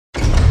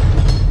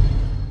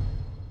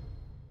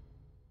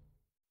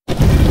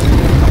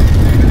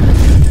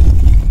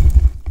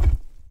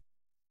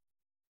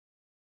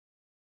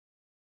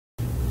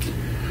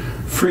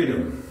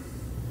Freedom.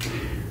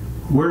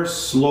 We're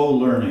slow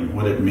learning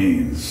what it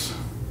means.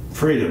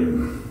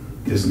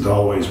 Freedom isn't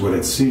always what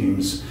it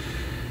seems.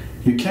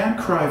 You can't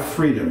cry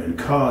freedom and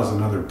cause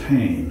another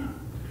pain.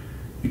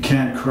 You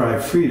can't cry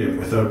freedom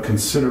without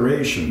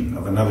consideration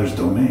of another's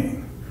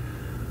domain.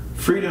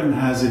 Freedom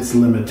has its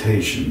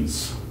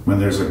limitations when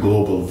there's a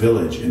global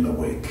village in the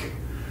wake.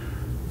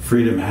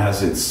 Freedom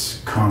has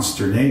its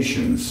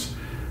consternations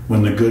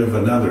when the good of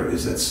another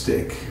is at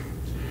stake.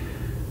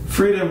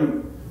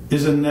 Freedom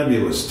is a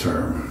nebulous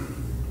term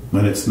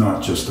when it's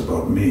not just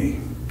about me.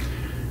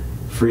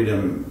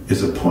 Freedom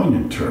is a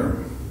poignant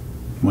term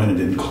when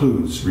it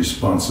includes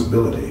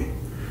responsibility.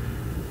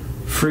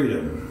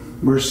 Freedom,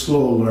 we're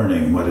slow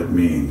learning what it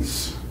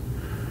means.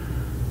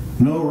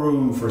 No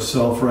room for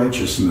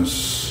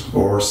self-righteousness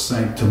or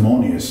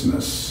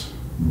sanctimoniousness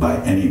by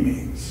any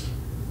means.